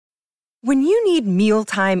When you need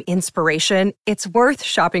mealtime inspiration, it's worth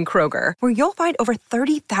shopping Kroger, where you'll find over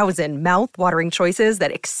 30,000 mouth-watering choices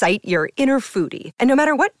that excite your inner foodie. And no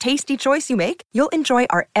matter what tasty choice you make, you'll enjoy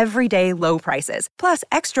our everyday low prices, plus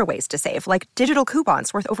extra ways to save, like digital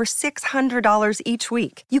coupons worth over $600 each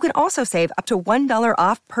week. You can also save up to $1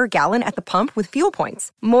 off per gallon at the pump with fuel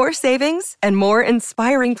points. More savings and more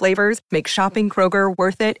inspiring flavors make shopping Kroger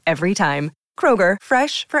worth it every time. Kroger,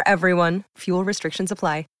 fresh for everyone. Fuel restrictions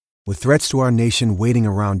apply. With threats to our nation waiting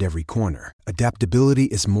around every corner, adaptability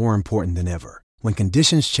is more important than ever. When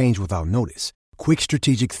conditions change without notice, quick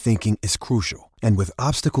strategic thinking is crucial. And with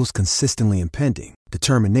obstacles consistently impending,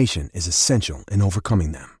 determination is essential in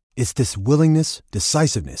overcoming them. It's this willingness,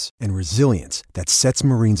 decisiveness, and resilience that sets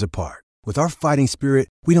Marines apart. With our fighting spirit,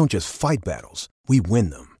 we don't just fight battles, we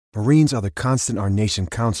win them. Marines are the constant our nation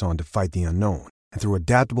counts on to fight the unknown. And through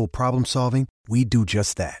adaptable problem solving, we do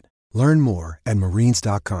just that. Learn more at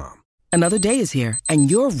marines.com. Another day is here,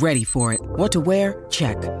 and you're ready for it. What to wear?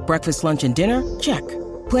 Check. Breakfast, lunch, and dinner? Check.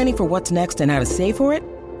 Planning for what's next and how to save for it?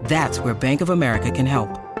 That's where Bank of America can help.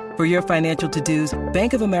 For your financial to-dos,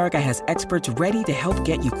 Bank of America has experts ready to help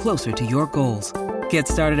get you closer to your goals. Get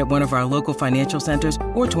started at one of our local financial centers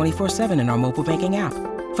or 24/7 in our mobile banking app.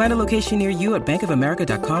 Find a location near you at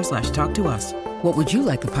bankofamerica.com/talktous. What would you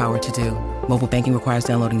like the power to do? Mobile banking requires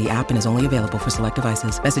downloading the app and is only available for select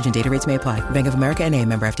devices. Message and data rates may apply. Bank of America N.A.,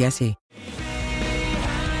 member FDIC.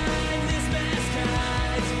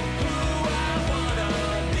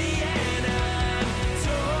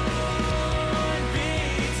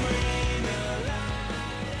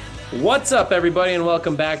 What's up, everybody, and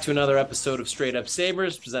welcome back to another episode of Straight Up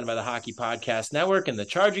Sabres, presented by the Hockey Podcast Network and the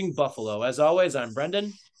Charging Buffalo. As always, I'm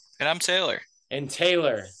Brendan. And I'm Taylor. And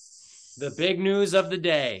Taylor, the big news of the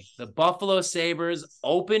day, the Buffalo Sabres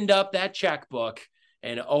opened up that checkbook,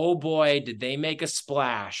 and oh boy, did they make a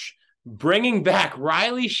splash, bringing back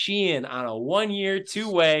Riley Sheahan on a one-year,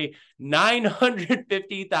 two-way,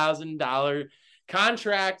 $950,000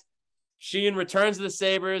 contract. Sheahan returns to the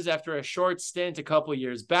Sabres after a short stint a couple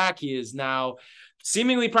years back. He is now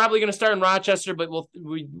seemingly probably going to start in Rochester, but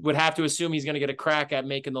we would have to assume he's going to get a crack at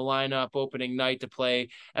making the lineup opening night to play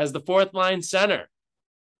as the fourth line center.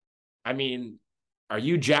 I mean, are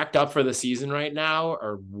you jacked up for the season right now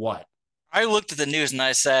or what? I looked at the news and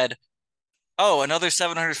I said, oh, another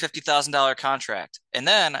 $750,000 contract. And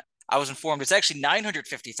then I was informed it's actually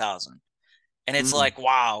 $950,000. And it's like,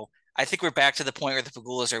 wow. I think we're back to the point where the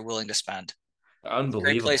Pagulas are willing to spend. Unbelievable.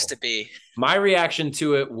 Great place to be. My reaction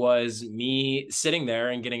to it was me sitting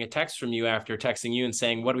there and getting a text from you after texting you and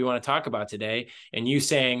saying, what do we want to talk about today? And you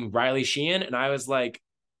saying Riley Sheahan. And I was like,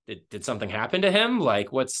 did something happen to him?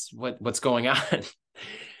 Like, what's going on?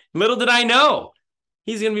 Little did I know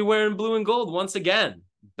he's going to be wearing blue and gold once again.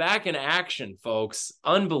 Back in action, folks.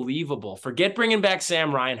 Unbelievable. Forget bringing back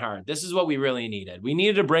Sam Reinhart. This is what we really needed. We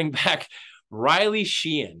needed to bring back Riley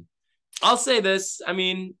Sheahan. I'll say this. I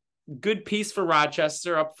mean, good piece for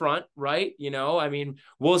Rochester up front, right? You know, I mean,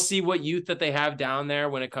 we'll see what youth that they have down there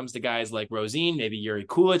when it comes to guys like Rosine. Maybe Yuri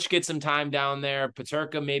Kulich gets some time down there.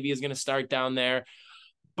 Peterka maybe is going to start down there.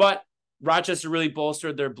 But Rochester really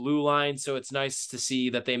bolstered their blue line, so it's nice to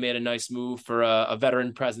see that they made a nice move for a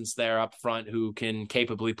veteran presence there up front who can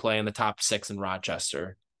capably play in the top six in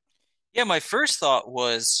Rochester. Yeah, my first thought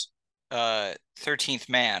was 13th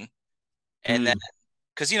man. And then,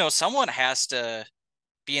 because, you know, someone has to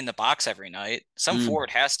be in the box every night. Some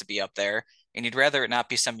forward has to be up there. And you'd rather it not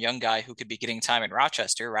be some young guy who could be getting time in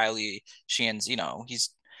Rochester. Riley Sheahan's, you know, he's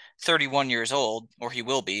 31 years old, or he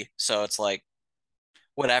will be. So it's like,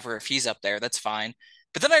 whatever, if he's up there, that's fine.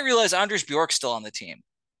 But then I realized Anders Bjork's still on the team.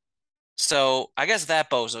 So I guess that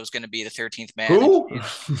bozo is going to be the 13th man. Who?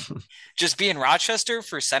 Just be in Rochester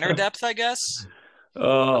for center depth, I guess.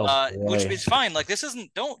 Which is fine. Like, this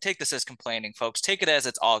isn't, don't take this as complaining, folks. Take it as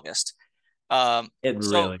it's August.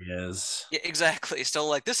 Really is. Yeah, exactly. So,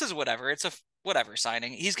 like, this is whatever. It's a whatever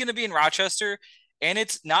signing. He's going to be in Rochester, and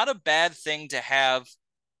it's not a bad thing to have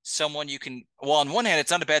someone you can, well, on one hand, it's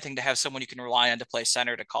not a bad thing to have someone you can rely on to play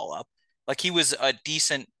center to call up. Like, he was a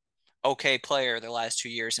decent, okay player the last 2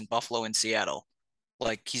 years in Buffalo and Seattle.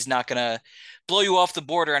 Like, he's not going to blow you off the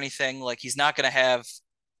board or anything. Like, he's not going to have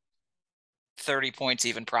 30 points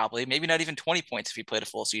even, probably. Maybe not even 20 points if he played a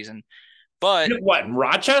full season. But what, in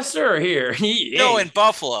Rochester or here? No, in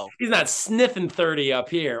Buffalo. He's not sniffing 30 up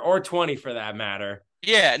here, or 20 for that matter.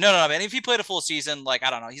 Yeah, no, I mean, if he played a full season, like, I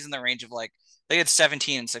don't know, he's in the range of, like, they had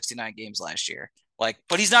 17 and 69 games last year. Like,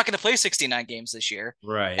 but he's not going to play 69 games this year.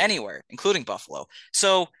 Right. Anywhere, including Buffalo.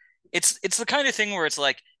 So it's the kind of thing where it's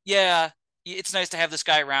like, yeah, it's nice to have this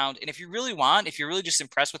guy around. And if you really just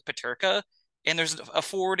impressed with Peterka, and there's a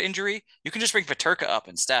forward injury, you can just bring Peterka up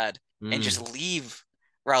instead and just leave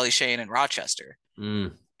Riley Shane in Rochester.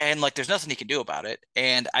 And like, there's nothing he can do about it.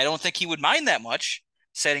 And I don't think he would mind that much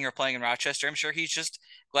sitting or playing in Rochester. I'm sure he's just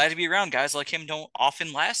glad to be around. Guys like him don't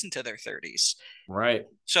often last into their 30s. Right.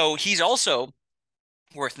 So he's also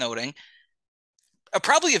worth noting,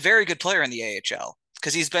 probably a very good player in the AHL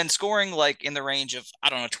because he's been scoring like in the range of, I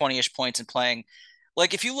don't know, 20-ish points and playing.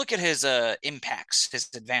 Like if you look at his impacts, his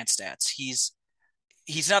advanced stats, he's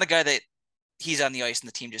not a guy that he's on the ice and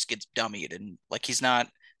the team just gets dummied, and like he's not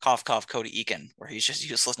cough Cody Eakin where he's just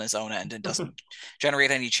useless in his own end and doesn't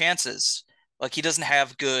generate any chances. Like he doesn't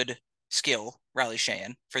have good skill, Riley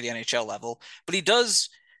Sheehan, for the NHL level, but he does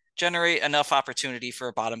generate enough opportunity for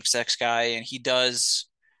a bottom six guy, and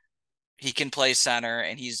he can play center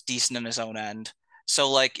and he's decent in his own end. So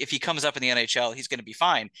like if he comes up in the NHL, he's going to be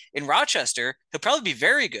fine. In Rochester, he'll probably be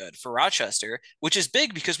very good for Rochester, which is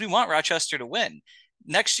big because we want Rochester to win.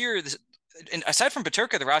 Next year, and aside from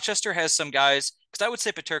Peterka, the Rochester has some guys, because I would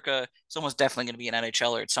say Peterka is almost definitely going to be an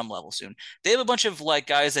NHLer at some level soon. They have a bunch of like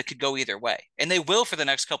guys that could go either way, and they will for the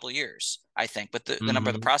next couple of years, I think, but the number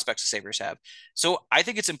of the prospects the Sabres have. So I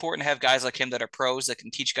think it's important to have guys like him that are pros that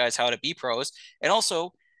can teach guys how to be pros and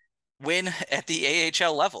also win at the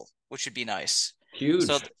AHL level, which would be nice. Huge.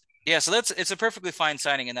 So yeah, so it's a perfectly fine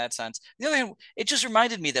signing in that sense. The other hand, it just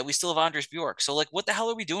reminded me that we still have Anders Bjork. So like, what the hell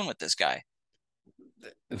are we doing with this guy?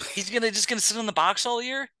 He's just gonna sit in the box all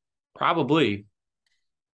year? Probably.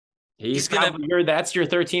 He's probably that's your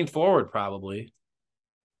 13th forward, probably.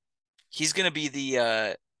 He's gonna be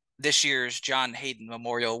the this year's John Hayden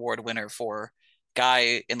Memorial Award winner for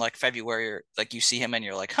guy in like February. Like you see him and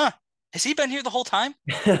you're like, huh, has he been here the whole time?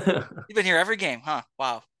 He's been here every game, huh?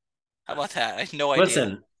 Wow. How about that? I had no idea.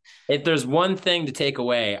 Listen, if there's one thing to take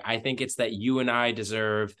away, I think it's that you and I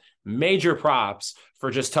deserve major props for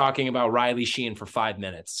just talking about Riley Sheehan for 5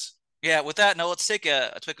 minutes. Yeah, with that, no, let's take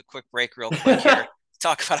a quick break real quick here.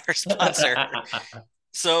 Talk about our sponsor.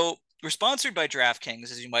 So we're sponsored by DraftKings,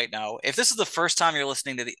 as you might know. If this is the first time you're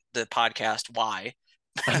listening to the podcast, why?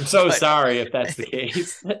 I'm so sorry if that's the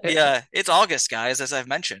case. Yeah, it's August, guys, as I've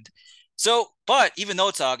mentioned. So, but even though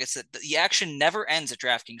it's August, the action never ends at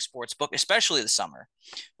DraftKings Sportsbook, especially this summer.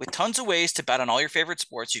 With tons of ways to bet on all your favorite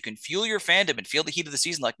sports, you can fuel your fandom and feel the heat of the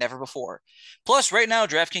season like never before. Plus, right now,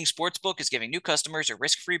 DraftKings Sportsbook is giving new customers a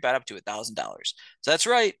risk-free bet up to $1,000. So that's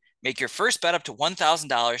right. Make your first bet up to $1,000,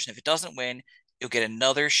 and if it doesn't win, you'll get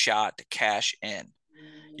another shot to cash in.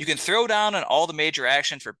 You can throw down on all the major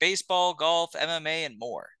action for baseball, golf, MMA, and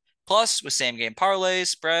more. Plus, with same-game parlays,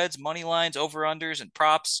 spreads, money lines, over-unders, and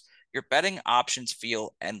props, your betting options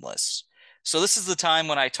feel endless. So this is the time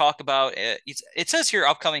when I talk about it. It says here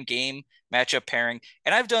upcoming game matchup pairing,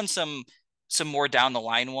 and I've done some more down the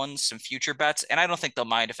line ones, some future bets, and I don't think they'll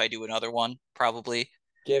mind if I do another one. Probably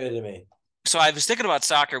give it to me. So I was thinking about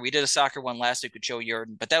soccer. We did a soccer one last week with Joe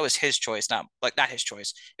Yurden, but that was his choice, not his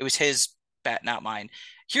choice. It was his bet, not mine.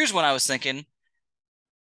 Here's what I was thinking: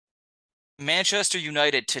 Manchester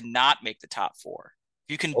United to not make the top four.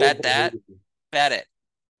 If you can bet that, bet it.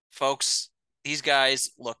 Folks, these guys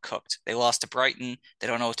look cooked. They lost to Brighton. They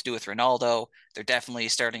don't know what to do with Ronaldo. They're definitely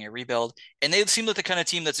starting a rebuild. And they seem like the kind of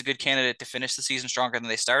team that's a good candidate to finish the season stronger than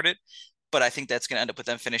they started. But I think that's going to end up with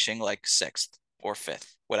them finishing like 6th or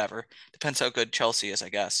 5th, whatever. Depends how good Chelsea is, I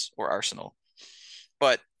guess, or Arsenal.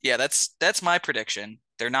 But yeah, that's my prediction.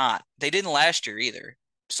 They're not. They didn't last year either.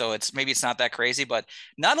 So maybe it's not that crazy, but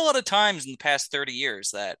not a lot of times in the past 30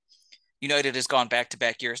 years that United has gone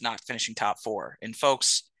back-to-back years not finishing top 4. And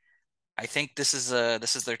folks, I think this is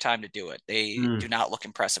their time to do it. They do not look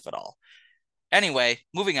impressive at all. Anyway,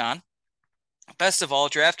 moving on. Best of all,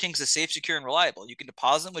 DraftKings is safe, secure, and reliable. You can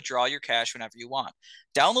deposit and withdraw your cash whenever you want.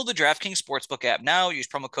 Download the DraftKings Sportsbook app now. Use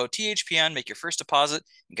promo code THPN, make your first deposit,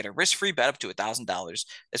 and get a risk-free bet up to $1,000.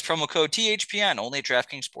 That's promo code THPN only at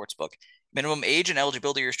DraftKings Sportsbook. Minimum age and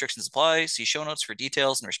eligibility restrictions apply. See show notes for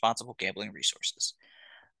details and responsible gambling resources.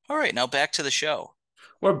 All right, now back to the show.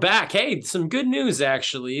 We're back. Hey, some good news,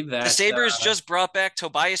 actually. That the Sabres just brought back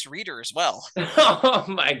Tobias Reeder as well. Oh,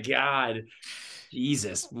 my God.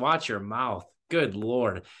 Jesus, watch your mouth. Good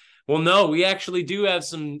Lord. Well, no, we actually do have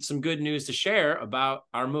some good news to share about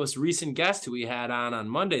our most recent guest who we had on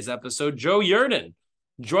Monday's episode, Joe Yurden,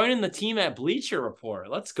 joining the team at Bleacher Report.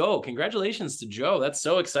 Let's go. Congratulations to Joe. That's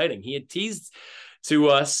so exciting. He had teased to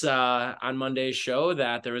us on Monday's show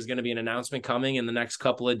that there was going to be an announcement coming in the next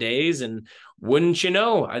couple of days. And wouldn't you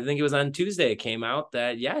know, I think it was on Tuesday, it came out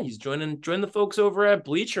that, yeah, he's joined the folks over at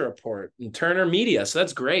Bleacher Report and Turner Media. So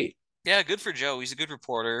that's great. Yeah, good for Joe. He's a good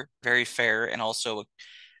reporter, very fair, and also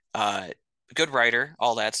good writer,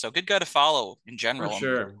 all that. So good guy to follow in For general. And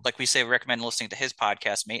sure. like we say, recommend listening to his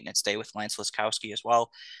podcast, Maintenance Day with Lance Liskowski as well.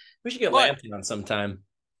 We should get But Lance on sometime.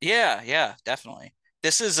 yeah, definitely.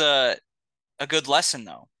 This is a good lesson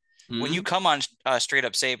though. When you Hmm. come on Straight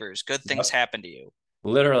Up Sabres, good things Yep. happen to you.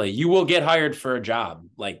 Literally, you will get hired for a job.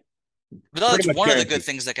 Like But pretty that's much one of the good guaranteed.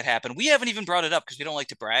 things that could happen. We haven't even brought it up because we don't like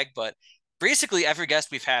to brag, but basically every guest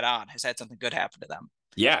we've had on has had something good happen to them.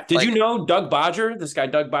 Yeah. Did you Like, know Doug Bodger, this guy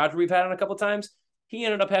Doug Bodger we've had on a couple times? He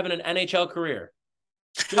ended up having an NHL career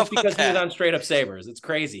how just about because he was that? on Straight Up Sabres. It's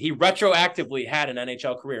crazy. He retroactively had an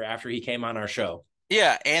NHL career after he came on our show.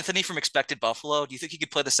 Yeah, Anthony from Expected Buffalo. Do you think he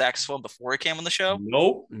could play the saxophone before he came on the show?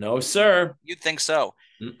 Nope. No, sir. You'd think so.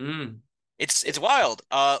 Mm-mm. It's wild.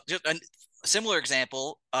 Just a similar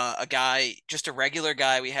example, a guy, just a regular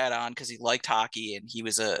guy we had on because he liked hockey and he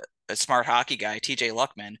was a smart hockey guy, TJ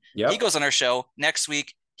Luckman. He Yep. goes on our show next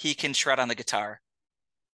week. He can shred on the guitar.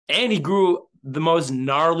 And he grew the most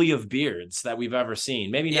gnarly of beards that we've ever seen.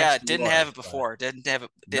 Maybe Yeah, next to didn't have yours, it but before. Didn't no, have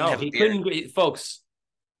a he beard. couldn't. Folks,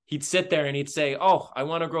 he'd sit there and he'd say, "Oh, I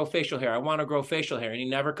want to grow facial hair. I want to grow facial hair," and he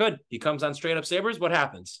never could. He comes on Straight Up Sabres. What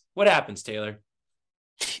happens? What happens, Taylor?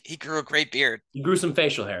 He grew a great beard. He grew some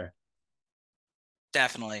facial hair.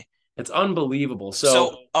 Definitely. It's unbelievable. So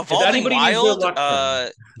So if Evolving anybody needs their Wild, luck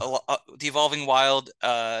turned, the Evolving Wild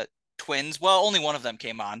twins. Well, only one of them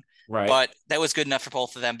came on, right? but that was good enough for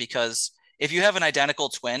both of them because if you have an identical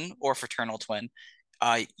twin or fraternal twin,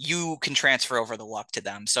 you can transfer over the luck to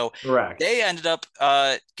them. So Correct. they ended up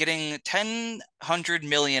getting 100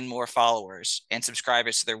 million more followers and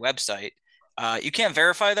subscribers to their website. You can't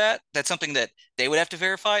verify that. That's something that they would have to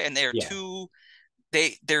verify, and Yeah.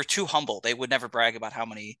 they're too humble. They would never brag about how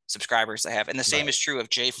many subscribers they have. And the same Right. is true of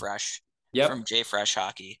Jay Fresh from Yep. Jay Fresh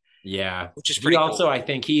Hockey, Yeah. which is He pretty also, cool. I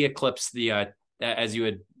think, he eclipsed the as you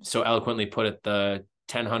had so eloquently put it, the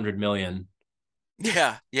 10 million.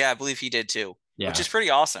 Yeah, I believe he did too, which Yeah. is pretty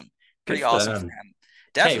awesome. Good Pretty for awesome for them. him.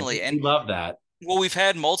 Hey, Definitely. we And love that. well, we've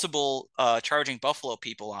had multiple Charging Buffalo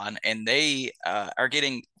people on, and they are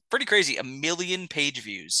getting pretty crazy, 1 million page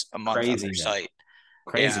views a month on their Craziness. site.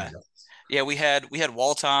 Yeah. Craziness. Yeah, we had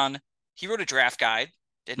Walt on. He wrote a draft guide,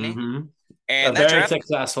 didn't he? Mm-hmm. A And that very draft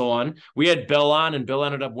successful one. We had Bill on, and Bill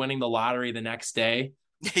ended up winning the lottery the next day.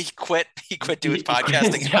 he quit doing He quit podcasting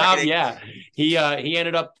his and job. writing. Yeah, he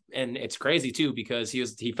ended up, and it's crazy too because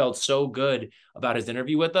he felt so good about his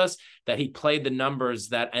interview with us that he played the numbers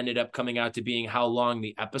that ended up coming out to being how long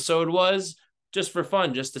the episode was, just for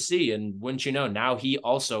fun, just to see. And wouldn't you know, now he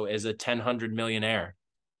also is a 10 millionaire.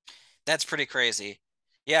 That's pretty crazy.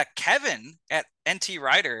 Yeah, Kevin at NT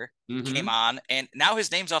Rider came Mm-hmm. on, and now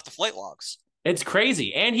his name's off the flight logs. It's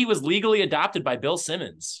crazy, and he was legally adopted by Bill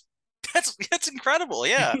Simmons. That's incredible.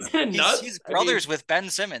 Yeah, Isn't that he's nuts? he's I mean, brothers with Ben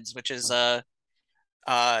Simmons, which is uh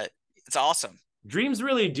it's awesome. dreams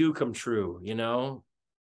really do come true, you know?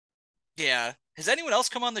 Yeah. Has anyone else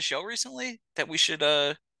come on the show recently that we should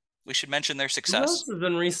mention their Who else success? has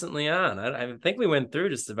been recently on? I think we went through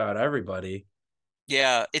just about everybody.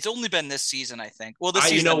 Yeah, it's only been this season, I think. Well, this You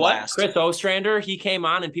season know and what? last. Chris Ostrander, he came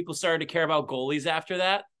on and people started to care about goalies after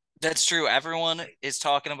that. That's true. Everyone is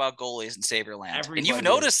talking about goalies in Saberland. And you've Everybody is.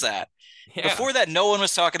 noticed that. Yeah. Before that, no one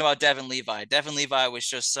was talking about Devin Levi. Devin Levi was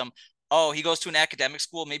just oh, he goes to an academic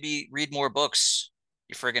school, maybe read more books,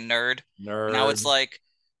 you friggin' nerd. Now it's Nerd. like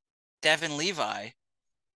Devin Levi,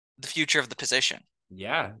 the future of the position.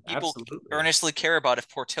 Yeah, People absolutely. earnestly care about if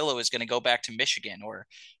Portillo is going to go back to Michigan or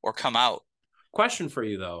come out. Question for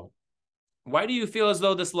you though. Why do you feel as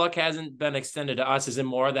though this luck hasn't been extended to us? Is it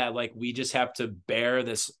more that like we just have to bear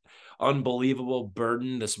this unbelievable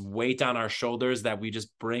burden, this weight on our shoulders that we just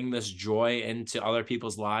bring this joy into other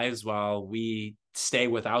people's lives while we stay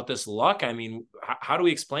without this luck? I mean, how do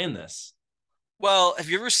we explain this? Well, have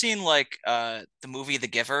you ever seen like the movie The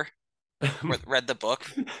Giver or read the book?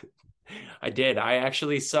 I did. I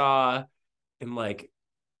actually saw in like,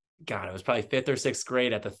 God, it was probably fifth or sixth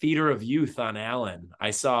grade at the Theater of Youth on Allen.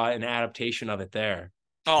 I saw an adaptation of it there.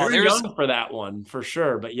 Oh, Very there's young for that one, for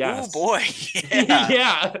sure. But oh yes. boy. Yeah.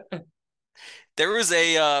 Yeah. There was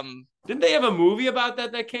a Didn't they have a movie about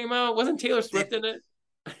that came out? Wasn't Taylor Swift in it?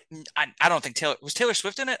 I don't think Taylor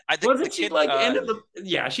Swift in it. I think the Wasn't she kid like end of the?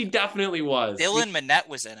 Yeah, she definitely was. Dylan Minnette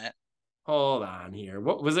was in it. Hold on here.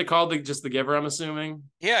 What was it called? Just the Giver, I'm assuming.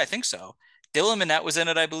 Yeah, I think so. Dylan Minnette was in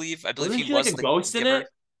it, I believe. I believe Wasn't he she like was a the ghost in giver. it?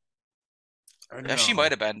 Or She might no?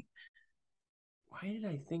 have been. Why did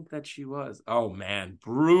I think that she was? Oh man,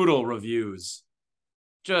 brutal reviews.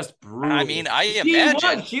 Just I brutal. mean, I She was.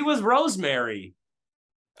 imagine. She was Rosemary.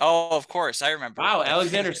 Oh, of course, I remember. Wow,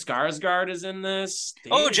 Alexander Skarsgård is in this.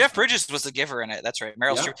 Oh, Damn. Jeff Bridges was the giver in it. That's right.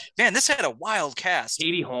 Meryl Streep. Yep. Man, this had a wild cast.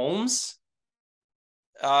 Katie Holmes.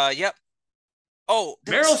 Yep. Oh,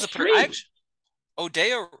 this Meryl is I Streep. actually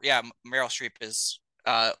Odea, yeah, Meryl Streep is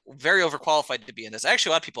very overqualified to be in this.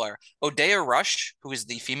 Actually, a lot of people are. Odea Rush, who is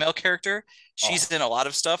the female character, she's Oh. in a lot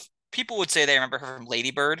of stuff. People would say they remember her from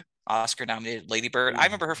Lady Bird, Oscar nominated Lady Bird. I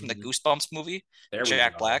remember her from the Mhm. Goosebumps movie There with we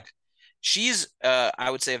Jack go. Black. She's I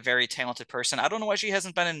would say a very talented person. I don't know why she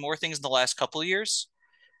hasn't been in more things in the last couple of years.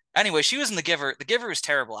 Anyway, she was in The Giver. The Giver is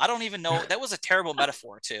terrible. I don't even know. That was a terrible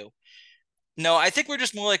metaphor too. No, I think we're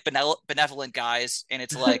just more like benevolent guys, and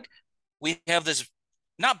it's like we have this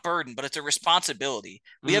not burden, but it's a responsibility.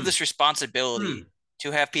 We have Mm, this responsibility mm.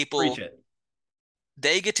 to have Preach people, it.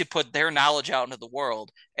 they get to put their knowledge out into the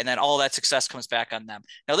world, and then all that success comes back on them.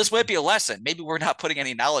 Now, this might be a lesson. Maybe we're not putting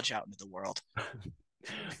any knowledge out into the world.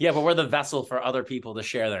 Yeah, but we're the vessel for other people to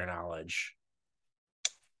share their knowledge.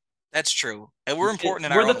 That's true. And we're important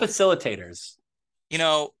in We're our the own way. facilitators. You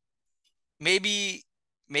know, maybe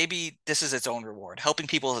this is its own reward. Helping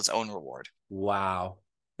people is its own reward. Wow.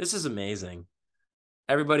 This is amazing.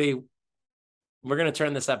 Everybody, we're going to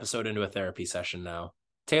turn this episode into a therapy session now.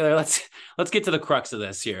 Taylor, let's get to the crux of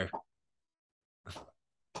this here.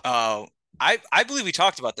 Uh, I believe we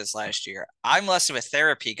talked about this last year. I'm less of a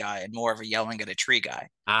therapy guy and more of a yelling at a tree guy.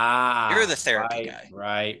 You're the Ah, therapy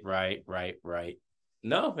right, guy. right.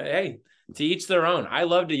 No, hey, to each their own. I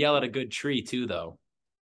love to yell at a good tree too, though.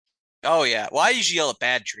 Oh yeah. Well, I usually yell at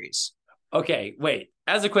bad trees. Okay, wait.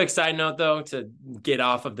 As a quick side note, though, to get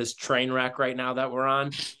off of this train wreck right now that we're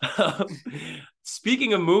on,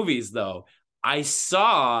 speaking of movies, though, I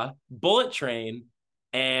saw Bullet Train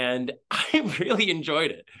and I really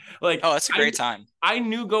enjoyed it. Like, Oh, that's a great time. I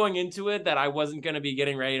knew going into it that I wasn't going to be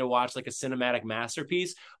getting ready to watch like a cinematic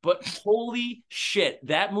masterpiece, but holy shit,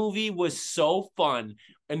 that movie was so fun.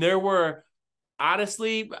 And there were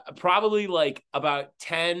honestly probably like about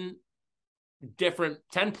 10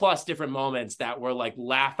 plus different moments that were like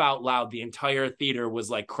laugh out loud. The entire theater was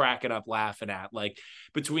like cracking up laughing at, like,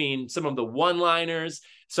 between some of the one liners,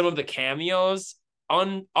 some of the cameos,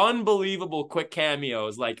 unbelievable quick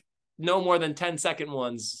cameos, like no more than 10-second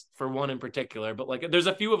ones for one in particular, but like there's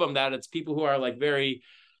a few of them that it's people who are like very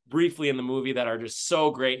briefly in the movie that are just so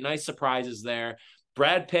great. Nice surprises there.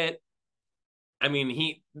 Brad Pitt, I mean,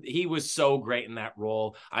 he was so great in that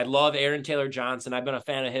role. I love Aaron Taylor Johnson. I've been a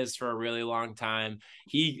fan of his for a really long time.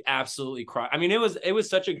 He absolutely cried. I mean, it was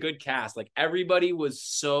such a good cast. Like everybody was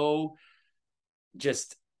so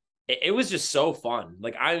just it was just so fun.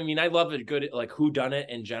 Like I mean, I love a good like who done it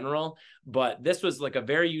in general, but this was like a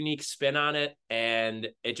very unique spin on it, and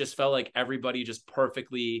it just felt like everybody just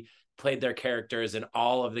perfectly played their characters, and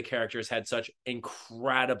all of the characters had such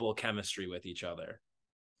incredible chemistry with each other.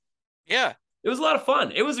 Yeah. It was a lot of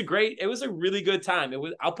fun. It was a really good time.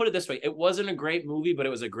 I'll put it this way. It wasn't a great movie, but it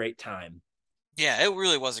was a great time. Yeah, it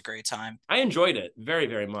really was a great time. I enjoyed it very,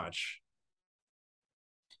 very much.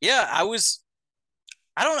 Yeah,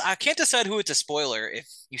 I can't decide who it's a spoiler if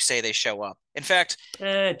you say they show up. In fact,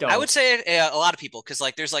 I would Don't. say a lot of people because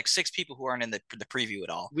like there's like six people who aren't in the preview at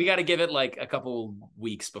all. We got to give it like a couple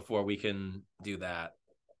weeks before we can do that.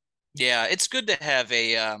 Yeah, it's good to have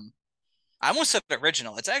a I almost said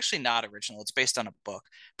original. It's actually not original. It's based on a book.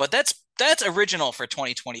 But that's original for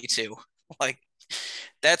 2022. Like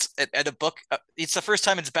that's at a book. It's the first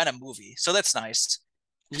time it's been a movie. So that's nice.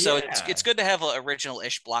 So it's Yeah. good to have an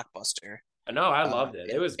original-ish blockbuster No, I loved it.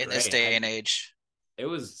 It in was in this great. day and age. It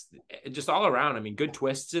was just all around. I mean, good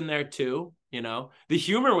twists in there too. The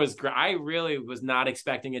humor was great. I really was not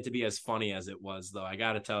expecting it to be as funny as it was, though. I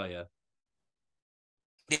got to tell you.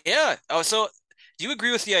 Yeah. Oh, so do you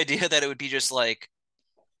agree with the idea that it would be just like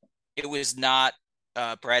it was not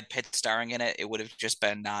Brad Pitt starring in it? It would have just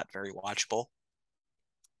been not very watchable.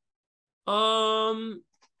 Um,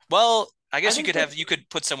 Well, I I guess think that you could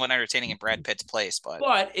put someone entertaining in Brad Pitt's place, but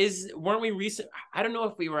But weren't we recent? I don't know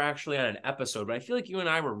if we were actually on an episode, but I feel like you and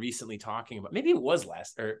I were recently talking about, maybe it was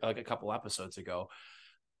last or like a couple episodes ago,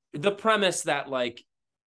 the premise that like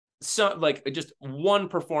just one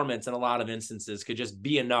performance in a lot of instances could just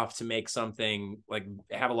be enough to make something like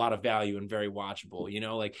have a lot of value and very watchable,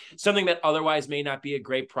 like something that otherwise may not be a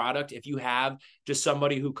great product. If you have just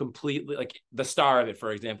somebody who completely, like the star of it,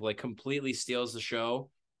 for example, like completely steals the show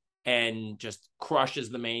and just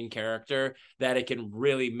crushes the main character, that it can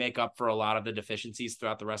really make up for a lot of the deficiencies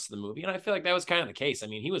throughout the rest of the movie. And I feel like that was kind of the case. I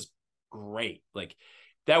mean, he was great. Like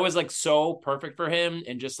that was like so perfect for him,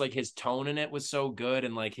 and just like his tone in it was so good,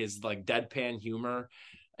 and like his like deadpan humor.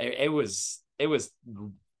 It was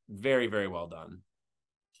very, very well done.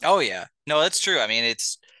 oh yeah. No, that's true. I mean,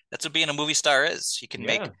 that's what being a movie star is. You can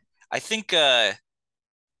make Yeah. I think who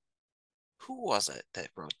was it that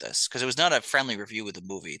wrote this? Because it was not a friendly review of the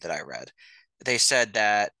movie that I read. they said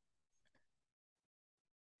that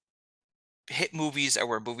hit movies are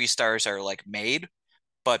where movie stars are like made,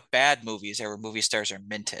 but bad movies are where movie stars are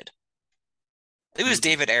minted. It was Hmm.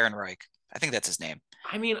 David Ehrenreich. I think that's his name.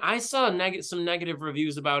 I mean, I saw some negative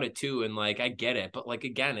reviews about it too, and like I get it, but like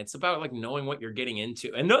again, it's about like knowing what you're getting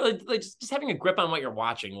into and no, like just having a grip on what you're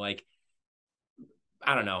watching. Like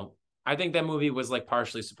I don't know. I think that movie was like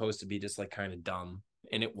partially supposed to be just like kind of dumb,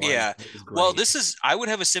 and it was. Yeah. It was Well, great. I would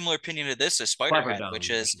have a similar opinion to this as Clever Spiderhead, which dumb, I is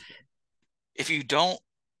should say. if you don't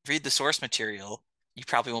read the source material, you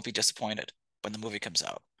probably won't be disappointed when the movie comes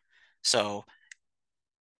out. So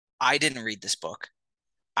I didn't read this book.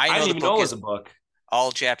 I I know didn't the even know book it was is a book.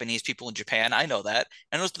 all Japanese people in Japan. I know that.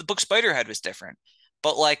 And the book Spiderhead was different.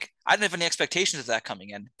 But like I didn't have any expectations of that coming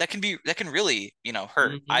in. That can really,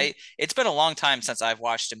 hurt. Hmm. It's been a long time since I've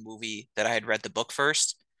watched a movie that I had read the book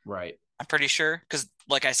first. Right. I'm pretty sure. Because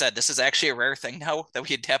like I said, this is actually a rare thing now that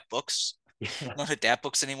we adapt books. Yeah. We don't adapt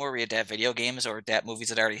books anymore. We adapt video games or adapt movies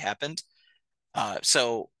that already happened.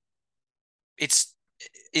 So it's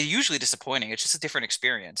usually disappointing. It's just a different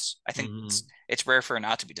experience. I think Hmm. it's rare for it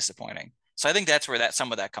not to be disappointing. So I think that's where that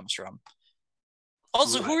some of that comes from.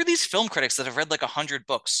 Also, who Right. are these film critics that have read like 100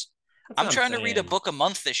 books? That's I'm what I'm trying to read a saying. book a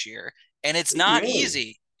month this year, and it's not Really?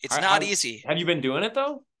 easy. It's not How easy. have you been doing it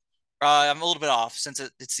though? I'm a little bit off since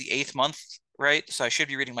it's the eighth month, right? So I should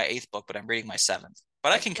be reading my eighth book, but I'm reading my seventh.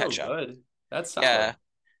 But I That's can still catch up. good. That's solid. Yeah.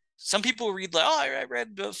 Some people read like, oh, I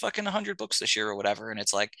read fucking 100 books this year or whatever, and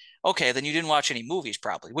it's like, okay, then you didn't watch any movies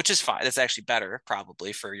probably, which is fine. That's actually better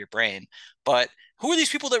probably for your brain. But who are these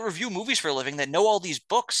people that review movies for a living that know all these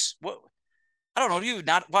books? What I don't know. Do you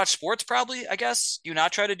not watch sports? Probably, I guess. Do you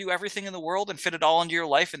not try to do everything in the world and fit it all into your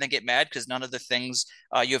life, and then get mad because none of the things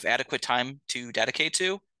you have adequate time to dedicate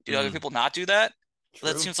to? Do other Mm, people not do that?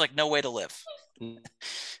 Well, that true. seems like no way to live.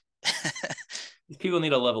 These people need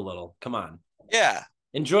to live a little. Come on. Yeah,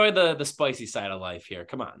 Enjoy the spicy side of life here.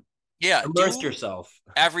 Come on. yeah. Immerse Do yourself.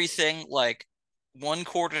 everything like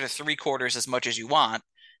 1/4 to 3/4 as much as you want,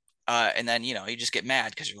 and then you just get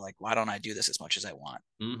mad because you're like, why don't I do this as much as I want?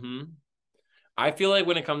 Hmm. I feel like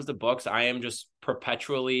when it comes to books, I am just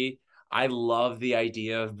perpetually, I love the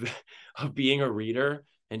idea of of being a reader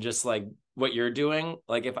and just like what you're doing.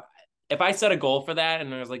 Like if I set a goal for that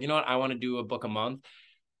and I was like, you know what, I want to do a book a month,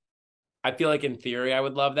 I feel like in theory I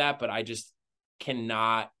would love that, but I just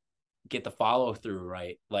cannot get the follow through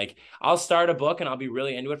right. Like I'll start a book and I'll be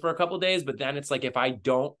really into it for a couple of days, but then it's like if I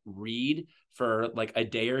don't read for like a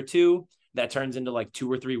day or two, that turns into like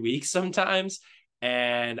 2 or 3 weeks sometimes,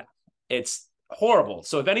 and it's horrible.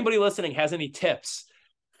 So if anybody listening has any tips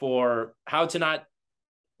for how to not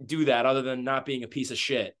do that other than not being a piece of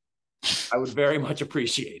shit, I would very much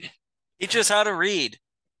appreciate it. Teach us how to read.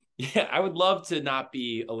 Yeah, I would love to not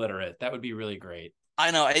be illiterate. That would be really great.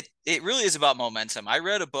 I know it really is about momentum. I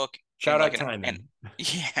read a book in Shout like out an Timon.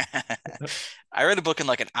 yeah. I read a book in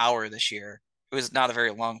like an hour this year. It was not a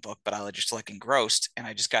very long book, but I was just like engrossed and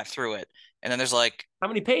I just got through it. And then How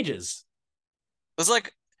many pages? it was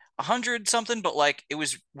like 100 something, but like it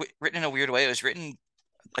was written in a weird way. It was written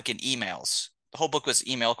like in emails. The whole book was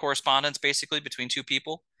email correspondence basically between two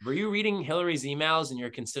people. Were you reading Hillary's emails and you're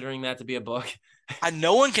considering that to be a book?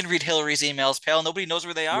 No one can read Hillary's emails, pal. Nobody knows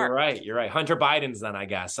where they You're are. right. You're right. Hunter Biden's then, I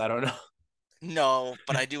guess. I don't know. No,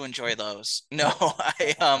 but I do enjoy those. No,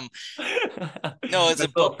 I no, it's a Nice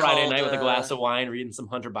little book Friday called night with a glass of wine, reading some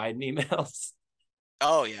Hunter Biden emails.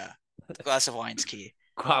 oh yeah. The glass of wine's key.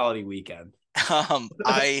 Quality weekend.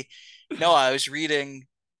 I no, I was reading.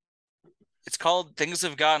 It's called "Things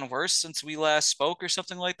Have Gotten Worse Since We Last Spoke" or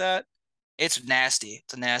something like that. It's nasty.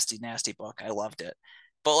 It's a nasty, nasty book. I loved it.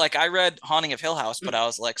 But like, I read "Haunting of Hill House," but I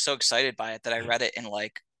was like so excited by it that I read it in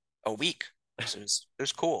like a week. So it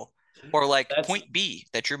was cool. Or like That's Point B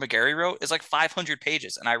that Drew Magary wrote is like 500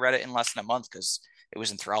 pages, and I read it in less than a month because it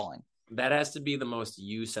was enthralling. that has to be the most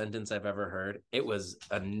you sentence I've ever heard. It was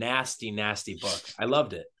a nasty, nasty book. I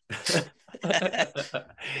loved it. That's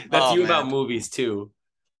Oh you about man, movies too,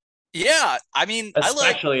 yeah. I mean, I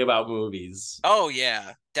like. especially about movies. Oh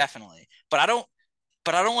yeah, definitely. But I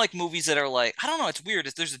don't like movies that are like, I don't know, it's weird.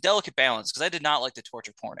 There's a delicate balance because I did not like the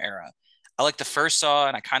torture porn era. I like the first Saw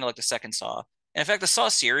and I kind of like the second Saw. And in fact, the Saw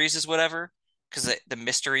series is whatever because the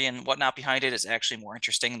mystery and whatnot behind it is actually more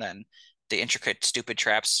interesting than the intricate, stupid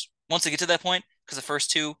traps once they get to that point. Because the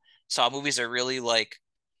first two Saw movies are really like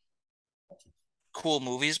cool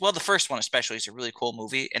movies. Well, the first one especially is a really cool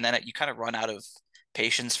movie, and then you kind of run out of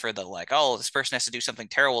patience for the like, oh, this person has to do something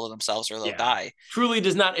terrible to themselves or they'll Yeah. die. Truly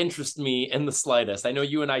does not interest me in the slightest. I know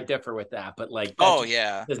you and I differ with that, but like that Oh just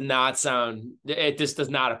yeah. does not sound, it just does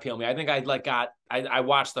not appeal to me. I think I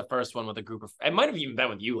watched the first one with a group of, it might have even been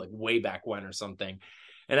with you like way back when or something.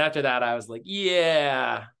 And after that, I was like,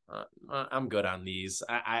 yeah, I'm good on these.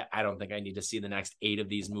 I don't think I need to see the next 8 of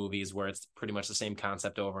these movies where it's pretty much the same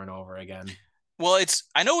concept over and over again. Well,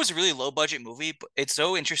 I know it was a really low budget movie, but it's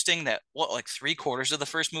so interesting that what like 3/4 of the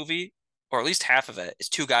first movie, or at least half of it, is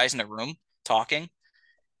two guys in a room talking,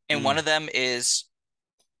 and one Mm. of them is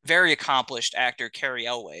very accomplished actor Carrie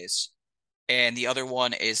Elways, and the other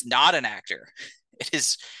one is not an actor. It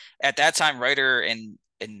is at that time writer and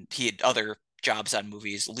he had other jobs on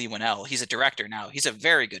movies. Lee Winnell. He's a director now. He's a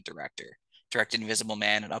very good director. Directed Invisible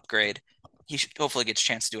Man and Upgrade. He should hopefully gets a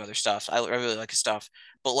chance to do other stuff. I really like his stuff.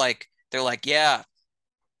 But like they're like, yeah,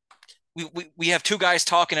 we have two guys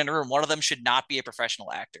talking in a room. One of them should not be a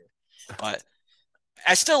professional actor. But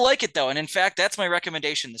I still like it though. And in fact, that's my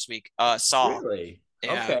recommendation this week. Saw. Really?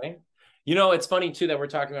 Yeah. Okay. You know, it's funny too that we're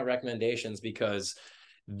talking about recommendations because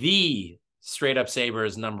the Straight Up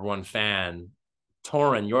Sabres #1 fan,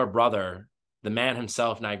 Torin, your brother, the man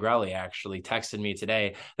himself, Nigrelli, actually texted me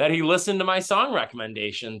today that he listened to my song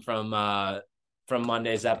recommendation from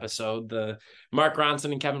Monday's episode, the Mark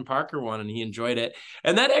Ronson and Kevin Parker one, and he enjoyed it.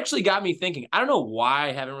 And that actually got me thinking. I don't know why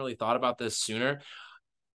I haven't really thought about this sooner,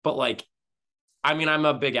 but like I mean, I'm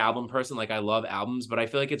a big album person. Like, I love albums, but I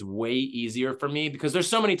feel like it's way easier for me because there's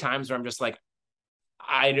so many times where I'm just like,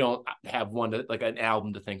 I don't have one to like an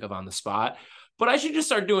album to think of on the spot, but I should just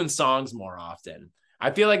start doing songs more often. I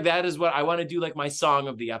feel like that is what I want to do, like my song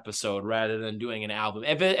of the episode rather than doing an album.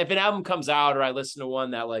 If an album comes out or I listen to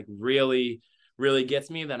one that like really gets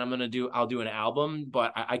me, then I'll do an album,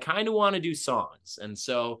 but I kind of want to do songs. And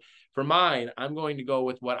so for mine, I'm going to go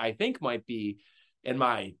with what I think might be in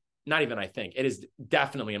my not even I think it is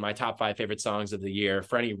definitely in my top 5 favorite songs of the year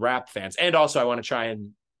for any rap fans. And also I want to try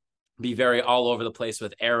and be very all over the place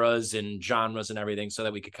with eras and genres and everything so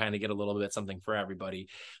that we could kind of get a little bit something for everybody.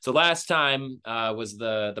 So last time was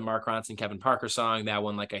the Mark Ronson Kevin Parker song. That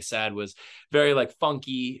one, like I said, was very like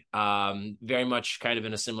funky, very much kind of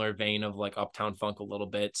in a similar vein of like Uptown Funk a little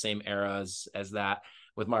bit, same era as that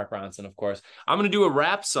with Mark Ronson, of course. I'm going to do a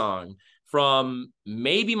rap song from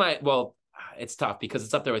maybe it's tough because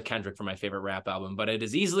it's up there with Kendrick for my favorite rap album, but it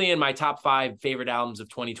is easily in my top 5 favorite albums of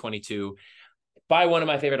 2022 by one of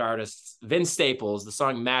my favorite artists, Vince Staples, the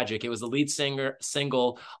song Magic. It was the lead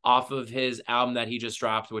single off of his album that he just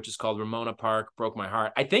dropped, which is called Ramona Park, Broke My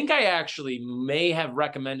Heart. I think I actually may have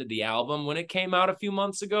recommended the album when it came out a few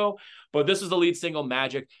months ago, but this was the lead single,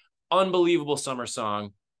 Magic. Unbelievable summer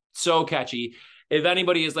song. So catchy. If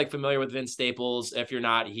anybody is like familiar with Vince Staples, if you're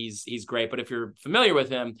not, he's great. But if you're familiar with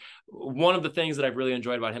him, one of the things that I've really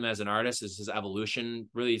enjoyed about him as an artist is his evolution,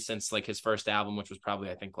 really since like his first album, which was probably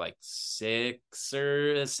I think like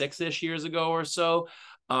 6-ish years ago or so,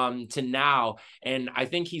 to now. And I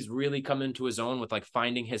think he's really come into his own with like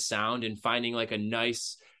finding his sound and finding like a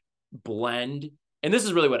nice blend. And this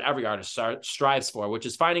is really what every artist strives for, which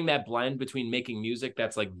is finding that blend between making music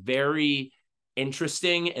that's like very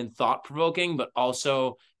interesting and thought-provoking, but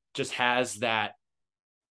also just has that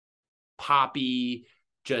poppy,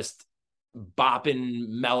 just bopping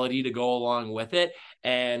melody to go along with it.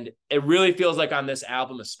 And it really feels like on this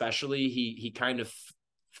album, especially, he kind of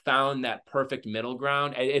found that perfect middle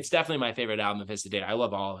ground. It's definitely my favorite album of his to date. I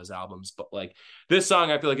love all of his albums, but like this song,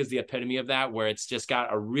 I feel like is the epitome of that, where it's just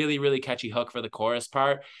got a really catchy hook for the chorus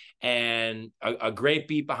part and a great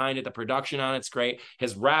beat behind it. The production on it's great.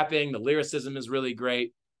 His rapping, the lyricism is really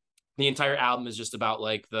great. The entire album is just about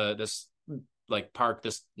like this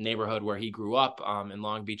neighborhood where he grew up in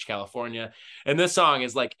Long Beach, California. And this song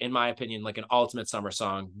is like, in my opinion, like an ultimate summer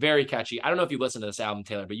song. Very catchy. I don't know if you listen to this album,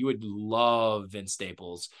 Taylor, but you would love Vince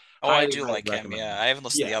Staples. Oh, I Highly, do highly like him. recommend Yeah, it. I haven't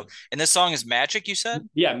listened to the Yeah. album. And this song is Magic, you said?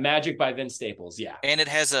 Yeah, Magic by Vince Staples. Yeah. And it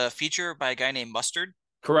has a feature by a guy named Mustard.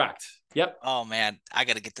 Correct. Yep. Oh man, I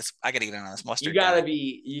gotta get this. I gotta get in on this Mustard.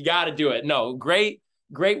 You gotta do it. No, great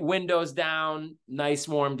windows down, nice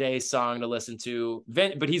warm day song to listen to.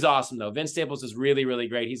 But he's awesome though. Vince Staples is really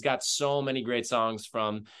great. He's got so many great songs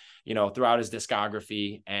from, throughout his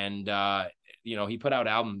discography. And, he put out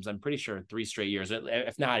albums, I'm pretty sure 3 straight years.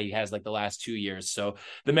 If not, he has like the last 2 years. So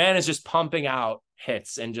the man is just pumping out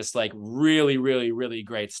hits and just like really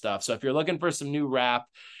great stuff. So if you're looking for some new rap,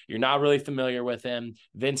 you're not really familiar with him,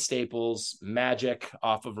 Vince Staples, Magic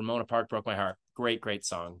off of Ramona Park, Broke My Heart. Great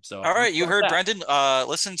song. So All right, you heard Brendan.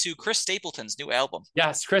 Listen to Chris Stapleton's new album.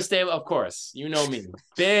 Yes, Chris Stapleton, of course. You know me.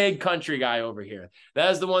 Big country guy over here.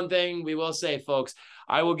 That is the one thing we will say, folks.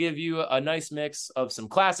 I will give you a nice mix of some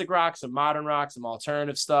classic rock, some modern rock, some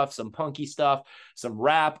alternative stuff, some punky stuff, some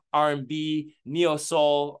rap, R&B, neo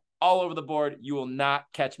soul, all over the board. You will not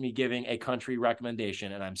catch me giving a country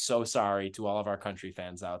recommendation, and I'm so sorry to all of our country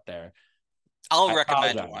fans out there. I'll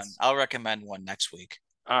recommend one next week.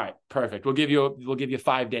 All right, perfect. We'll give you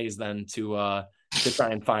 5 days then to try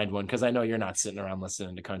and find one, because I know you're not sitting around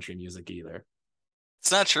listening to country music either.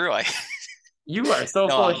 It's not true. You are so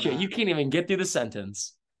full of shit. You can't even get through the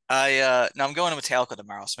sentence. No, I'm going to Metallica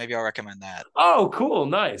tomorrow, so maybe I'll recommend that. Oh, cool,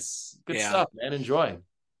 nice, good stuff, man. Enjoy.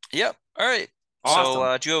 Yep. All right. Awesome.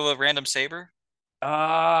 So, do you have a random saber?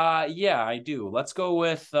 Yeah, I do. Let's go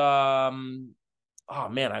with oh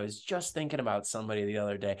man, I was just thinking about somebody the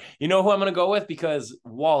other day. You know who I'm going to go with? Because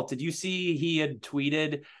Walt, did you see he had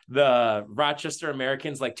tweeted the Rochester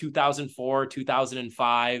Americans like 2004,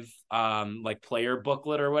 2005 like player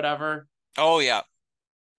booklet or whatever? Oh yeah.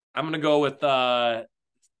 I'm going to go with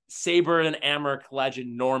Sabre and Amherst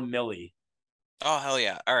legend Norm Milley. Oh hell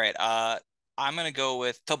yeah. All right. I'm going to go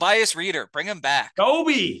with Tobias Reeder. Bring him back.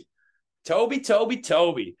 Toby.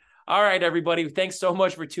 All right, everybody. Thanks so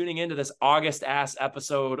much for tuning into this August-ass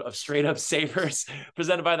episode of Straight Up Sabres,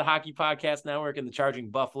 presented by the Hockey Podcast Network and the Charging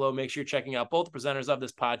Buffalo. Make sure you're checking out both the presenters of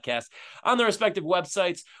this podcast on their respective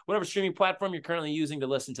websites, whatever streaming platform you're currently using to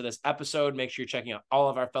listen to this episode. Make sure you're checking out all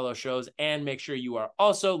of our fellow shows, and make sure you are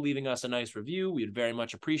also leaving us a nice review. We'd very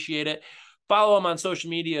much appreciate it. Follow them on social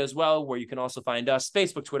media as well, where you can also find us,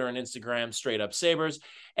 Facebook, Twitter, and Instagram, Straight Up Sabres.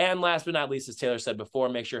 And last but not least, as Taylor said before,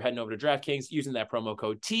 make sure you're heading over to DraftKings using that promo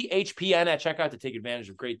code THPN at checkout to take advantage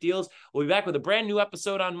of great deals. We'll be back with a brand new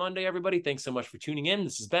episode on Monday, everybody. Thanks so much for tuning in.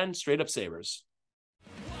 This has been Straight Up Sabres.